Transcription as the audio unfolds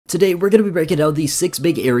Today, we're going to be breaking down the 6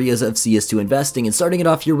 big areas of CS2 investing and starting it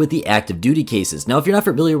off here with the active duty cases. Now, if you're not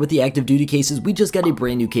familiar with the active duty cases, we just got a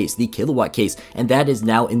brand new case, the kilowatt case, and that is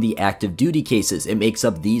now in the active duty cases. It makes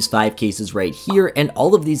up these 5 cases right here, and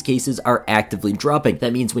all of these cases are actively dropping.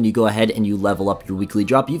 That means when you go ahead and you level up your weekly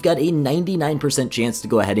drop, you've got a 99% chance to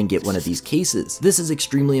go ahead and get one of these cases. This is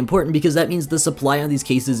extremely important because that means the supply on these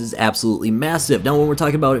cases is absolutely massive. Now, when we're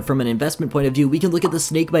talking about it from an investment point of view, we can look at the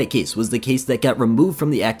snakebite case, was the case that got removed from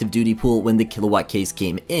the active duty pool when the kilowatt case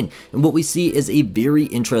came in. And what we see is a very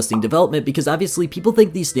interesting development because obviously people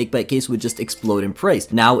think the snakebite case would just explode in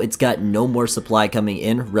price. Now it's got no more supply coming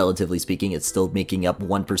in, relatively speaking. It's still making up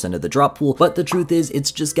 1% of the drop pool, but the truth is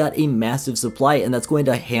it's just got a massive supply, and that's going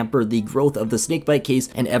to hamper the growth of the snakebite case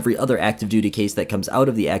and every other active duty case that comes out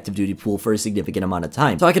of the active duty pool for a significant amount of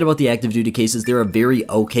time. Talking about the active duty cases, they're a very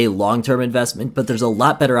okay long-term investment, but there's a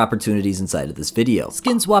lot better opportunities inside of this video.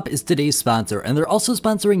 SkinSwap is today's sponsor, and they're also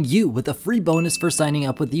sponsoring you with a free bonus for signing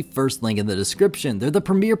up with the first link in the description. They're the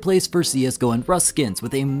premier place for CSGO and Rust skins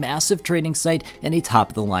with a massive trading site and a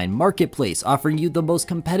top-of-the-line marketplace, offering you the most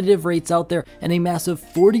competitive rates out there and a massive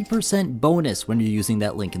 40% bonus when you're using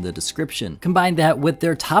that link in the description. Combine that with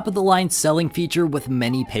their top-of-the-line selling feature with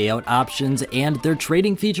many payout options and their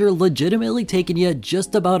trading feature legitimately taking you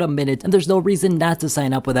just about a minute, and there's no reason not to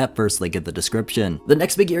sign up with that first link in the description. The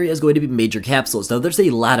next big area is going to be major capsules. Now, there's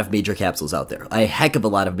a lot of major capsules out there, a heck of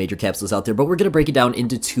a lot of major capsules out there, but we're going to break it down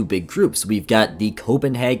into 2 big groups. We've got the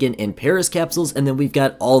Copenhagen and Paris capsules, and then we've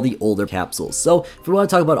got all the older capsules. So if we want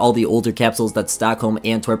to talk about all the older capsules, that's Stockholm,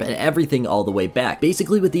 Antwerp, and everything all the way back.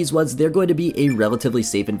 Basically with these ones, they're going to be a relatively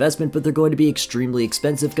safe investment, but they're going to be extremely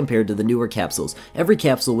expensive compared to the newer capsules. Every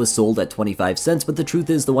capsule was sold at 25 cents, but the truth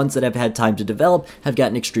is the ones that have had time to develop have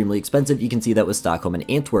gotten extremely expensive. You can see that with Stockholm and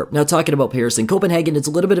Antwerp. Now, talking about Paris and Copenhagen, it's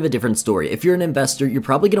a little bit of a different story. If you're an investor, you're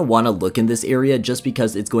probably going to want to look in this area just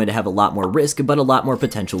because it's going to have a lot more risk, but a lot more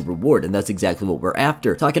potential reward, and that's exactly what we're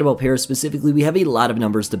after. Talking about Paris specifically, we have a lot of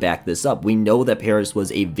numbers to back this up. We know that Paris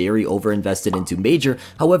was a very overinvested into major.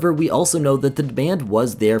 However, we also know that the demand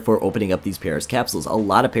was there for opening up these Paris capsules. A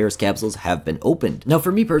lot of Paris capsules have been opened. Now,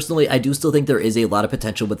 for me personally, I do still think there is a lot of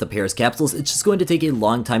potential with the Paris capsules. It's just going to take a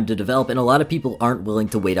long time to develop, and a lot of people aren't willing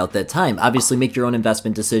to wait out that time. Obviously, make your own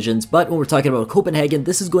investment decisions, but when we're talking about Copenhagen,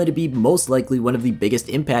 this is going to be most likely one of the biggest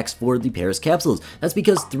impacts for the Paris capsules. That's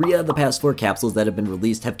because 3 out of the past 4 capsules that have been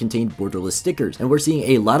released have contained borderless stickers, and we're seeing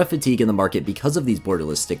a lot of fatigue in the market because of these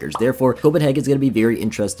borderless stickers. Therefore, Copenhagen is going to be very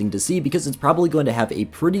interesting to see because it's probably going to have a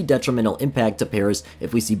pretty detrimental impact to Paris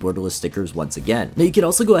if we see borderless stickers once again. Now, you can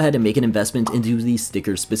also go ahead and make an investment into these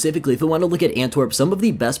stickers specifically. If we want to look at Antwerp, some of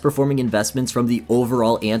the best performing investments from the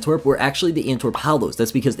overall Antwerp were actually the Antwerp Hollows.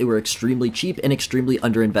 That's because they were extremely cheap and extremely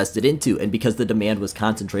underinvested into, and because the demand was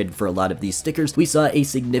concentrated for a lot of these stickers, we saw a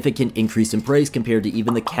significant increase in price compared to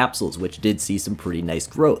even the capsules, which did see some pretty nice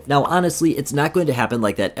growth. Now, honestly, it's not going to happen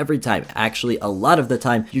like that every time. Actually, a lot of the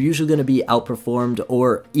time, you're usually going to be outperformed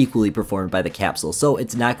or equally performed by the capsule, so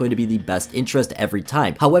it's not going to be the best interest every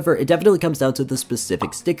time. However, it definitely comes down to the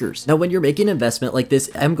specific stickers. Now, when you're making an investment like this,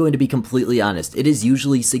 I'm going to be completely honest, it is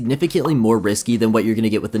usually significantly more risky than what you're going to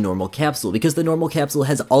get with the normal capsule, because the normal capsule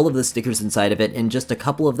has all of the stickers inside of it, and just a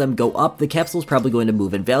couple of them go up, the capsule is probably going to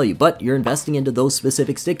move in value, but you're investing into those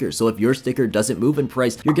specific stickers, so if your sticker doesn't move in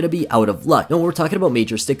price, you're going to be out of luck. Now, when we're talking about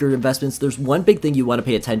major sticker investments, there's one big thing you want to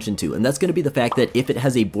pay attention to, and that's going to be the fact that if it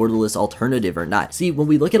has a borderless alternative or not. See, when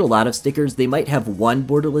we look at a lot of stickers, they might have 1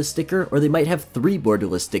 borderless sticker, or they might have 3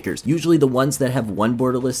 borderless stickers. Usually the ones that have 1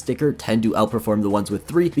 borderless sticker tend to outperform the ones with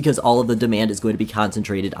 3 because all of the demand is going to be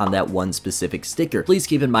concentrated on that one specific sticker. Please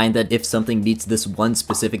keep in mind that if something meets this one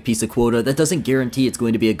specific piece of quota, that doesn't guarantee it's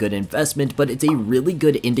going to be a good investment, but it's a really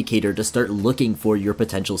good indicator to start looking for your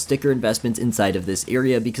potential sticker investments inside of this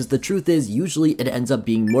area, because the truth is usually it ends up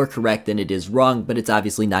being more correct than it is wrong, but it's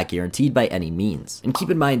obviously not guaranteed by any means. And keep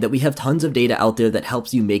in mind that we have tons of data out there that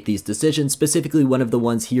helps you make these decisions. Specifically, one of the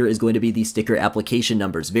ones here is going to be the sticker application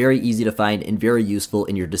numbers. Very easy to find and very useful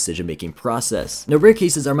in your decision-making process. Now, rare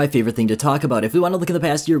cases are my favorite thing to talk about. If we want to look in the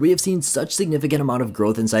past year, we have seen such significant amount of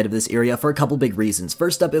growth inside of this area for a couple big reasons.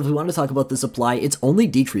 First up, if we want to talk about the supply, it's only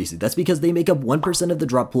decreasing. That's because they make up 1% of the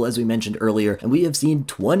drop pool, as we mentioned earlier, and we have seen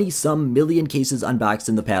 20-some million cases unboxed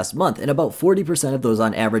in the past month, and about 40% of those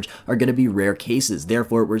on average are going to be rare cases.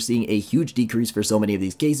 Therefore, we're seeing a huge decrease for so many of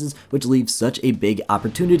these cases, which leaves such a big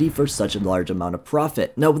opportunity for such a large amount of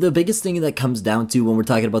profit. Now, the biggest thing that comes down to when we're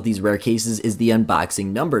talking about these rare cases is the unboxing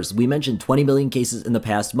numbers. We mentioned 20 million cases in the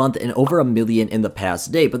past month and over 1 million in the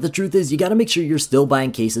past day, but the truth is you got to make sure you're still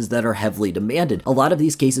buying cases that are heavily demanded. A lot of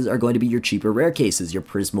these cases are going to be your cheaper rare cases, your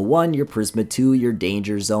Prisma 1, your Prisma 2, your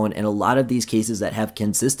Danger Zone, and a lot of these cases that have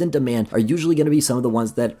consistent demand are usually going going to be some of the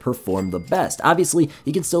ones that perform the best. Obviously,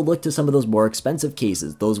 you can still look to some of those more expensive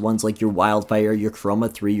cases, those ones like your Wildfire, your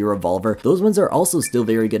Chroma 3, your Revolver. Those ones are also still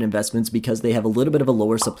very good investments because they have a little bit of a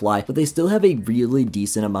lower supply, but they still have a really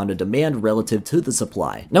decent amount of demand relative to the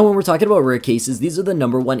supply. Now, when we're talking about rare cases, these are the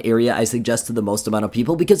 #1 area I suggest to the most amount of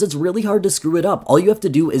people because it's really hard to screw it up. All you have to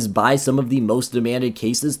do is buy some of the most demanded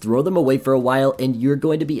cases, throw them away for a while, and you're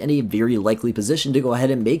going to be in a very likely position to go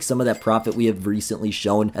ahead and make some of that profit we have recently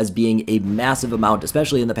shown as being a massive amount,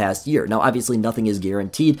 especially in the past year. Now, obviously, nothing is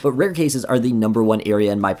guaranteed, but rare cases are the #1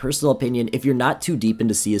 area in my personal opinion. If you're not too deep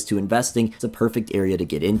into CS2 investing, it's a perfect area to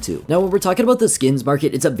get into. Now, when we're talking about the skins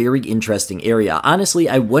market, it's a very interesting area. Honestly,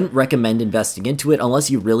 I wouldn't recommend investing into it unless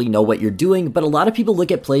you really know what you're doing, but a lot of people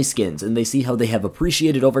look at play skins and they see how they have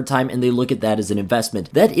appreciated over time and they look at that as an investment.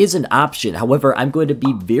 That is an option. However, I'm going to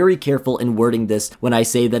be very careful in wording this when I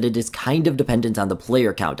say that it is kind of dependent on the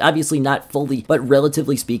player count. Obviously not fully, but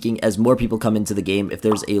relatively speaking, as more people come into the game, if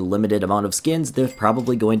there's a limited amount of skins, they're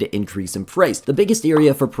probably going to increase in price. The biggest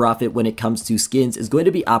area for profit when it comes to skins is going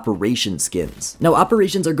to be operation skins. Now,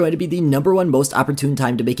 operations are going to be the #1 most opportune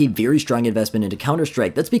time to make a very strong investment into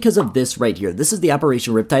Counter-Strike. That's because of this right here. This is the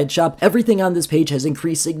Operation Riptide shop. Everything on this page has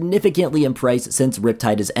increased significantly in price since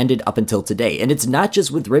Riptide has ended up until today. And it's not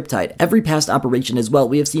just with Riptide. Every past operation as well,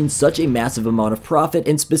 we have seen such a massive amount of profit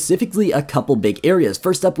and specifically a couple big areas.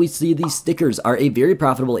 First up, we see these stickers are a very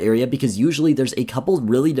profitable area because usually there's a couple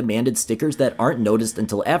really demanded stickers that aren't noticed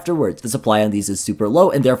until afterwards. The supply on these is super low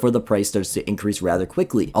and therefore the price starts to increase rather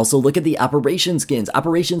quickly. Also, look at the operation skins.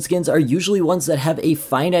 Operation skins are usually ones that have a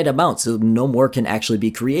finite amount, so no more can actually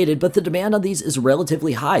be created, but the demand on these is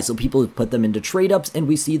relatively high, so people put them into trade-ups and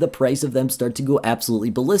we see the price of them start to go absolutely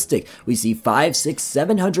ballistic. We see 5, 6,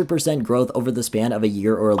 700% growth over the span of a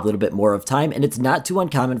year or a little bit more of time, and it's not too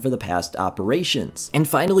uncommon for the past operations. And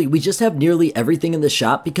finally, we just have nearly everything in the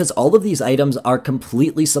shop because all of these items are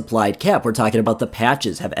completely supplied cap. We're talking about the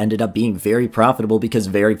patches have ended up being very profitable because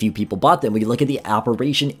very few people bought them. We look at the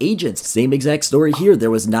operation agents, same exact story here.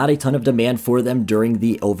 There was not a ton of demand for them during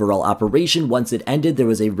the overall operation. Once it ended, there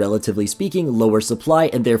was a relatively speaking lower supply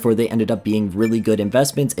and therefore they ended up being really good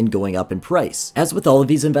investments and going up in price. As with all of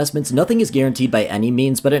these investments, nothing is guaranteed by any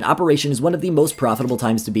means, but an operation is one of the most profitable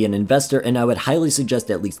times to be an investor and I would highly suggest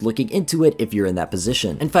at least looking into it if you're in that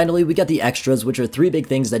position. And finally, we got the extras, which are 3 big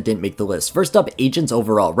things that didn't make the list. First up, agents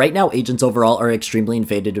overall. Right now, agents overall are extremely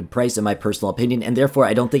inflated in price in my personal opinion, and therefore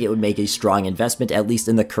I don't think it would make a strong investment, at least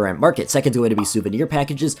in the current market. Second to it would be souvenir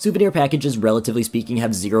packages. Souvenir packages, relatively speaking,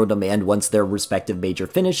 have zero demand once their respective major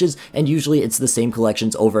finishes, and usually it's the same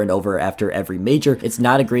collections over and over after every major. It's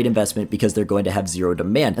not a great investment because they're going to have zero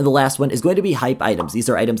demand. And the last one is going to be hype items. These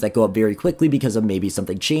are items that go up very quickly because of maybe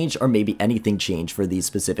something changed or maybe anything changed for these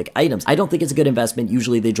specific items. I don't think it's a good investment.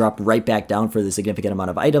 Usually they drop right back down for the significant amount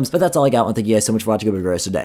of items, but that's all I got. Thank you guys so much for watching. Have a great rest of the day.